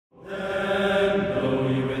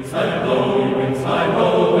thy bow, he rings my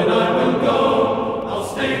bow, and I will go. I'll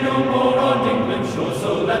stay no more on England's shore,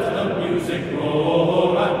 so let the music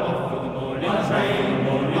roar. I'm off for the morning train,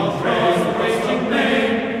 I'll cross the raging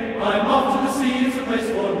main. I'm off to the sea, it's a place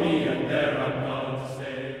for me, and there I'm bound to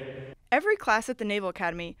stay. Every class at the Naval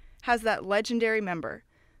Academy has that legendary member,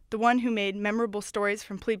 the one who made memorable stories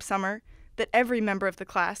from plebe summer that every member of the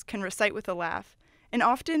class can recite with a laugh, and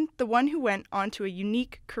often the one who went on to a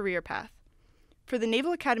unique career path. For the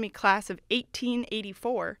Naval Academy class of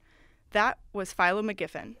 1884, that was Philo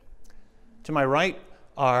McGiffin. To my right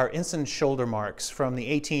are ensign shoulder marks from the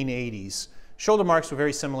 1880s. Shoulder marks were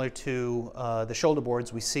very similar to the shoulder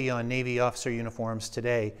boards we see on Navy officer uniforms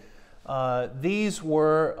today. These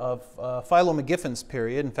were of Philo McGiffin's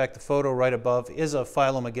period. In fact, the photo right above is of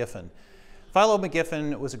Philo McGiffin. Philo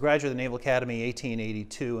McGiffin was a graduate of the Naval Academy in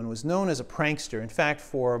 1882 and was known as a prankster. In fact,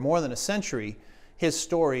 for more than a century, his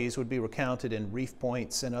stories would be recounted in reef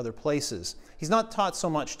points and other places. He's not taught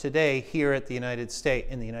so much today here at the United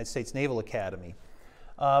States Naval Academy.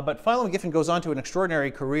 But Philo McGiffin goes on to an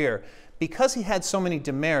extraordinary career. Because he had so many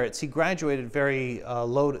demerits, he graduated very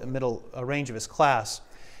low to middle range of his class.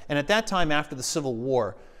 And at that time, after the Civil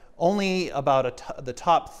War, only about the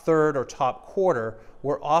top third or top quarter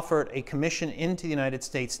were offered a commission into the United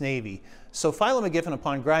States Navy. So Philo McGiffin,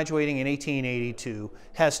 upon graduating in 1882,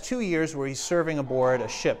 has 2 years where he's serving aboard a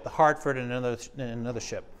ship, the Hartford, and another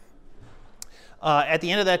ship. At the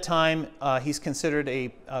end of that time, he's considered a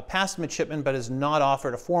passed midshipman, but is not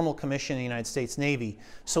offered a formal commission in the United States Navy.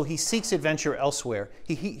 So he seeks adventure elsewhere.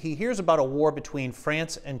 He hears about a war between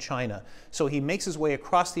France and China. So he makes his way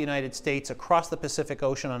across the United States, across the Pacific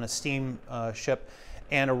Ocean on a steam ship,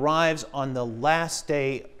 and arrives on the last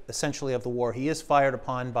day, essentially, of the war. He is fired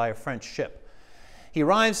upon by a French ship. He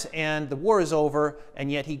arrives and the war is over,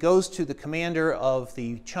 and yet he goes to the commander of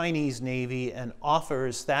the Chinese Navy and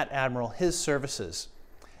offers that admiral his services.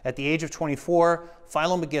 At the age of 24,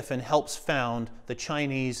 Philo McGiffin helps found the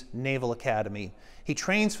Chinese Naval Academy. He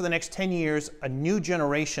trains for the next 10 years a new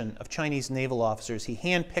generation of Chinese naval officers. He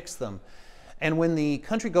handpicks them. And when the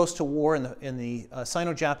country goes to war in the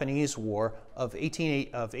Sino-Japanese War of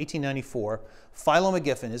 1894, Philo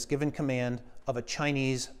McGiffin is given command of a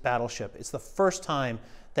Chinese battleship. It's the first time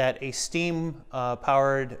that a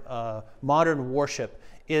steam-powered modern warship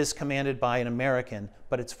is commanded by an American,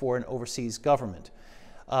 but it's for an overseas government.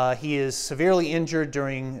 He is severely injured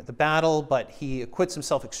during the battle, but he acquits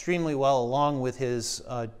himself extremely well along with his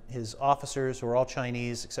officers, who are all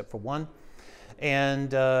Chinese except for one,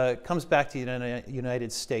 and comes back to the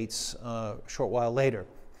United States a short while later.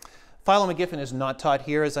 Philo McGiffin is not taught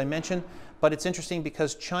here, as I mentioned, but it's interesting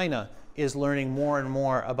because China is learning more and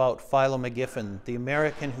more about Philo McGiffin, the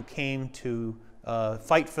American who came to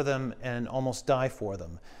fight for them and almost die for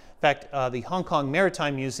them. In fact, the Hong Kong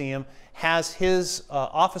Maritime Museum has his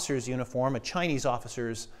officer's uniform, a Chinese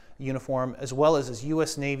officer's uniform, as well as his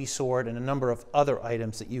U.S. Navy sword and a number of other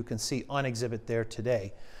items that you can see on exhibit there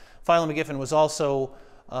today. Philo McGiffin was also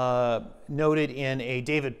noted in a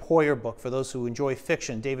David Poyer book. For those who enjoy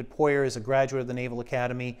fiction, David Poyer is a graduate of the Naval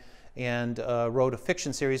Academy and wrote a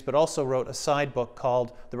fiction series, but also wrote a side book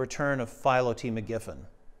called The Return of Philo T. McGiffin.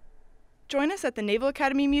 Join us at the Naval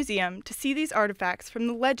Academy Museum to see these artifacts from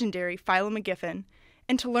the legendary Philo McGiffin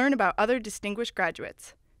and to learn about other distinguished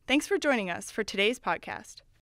graduates. Thanks for joining us for today's podcast.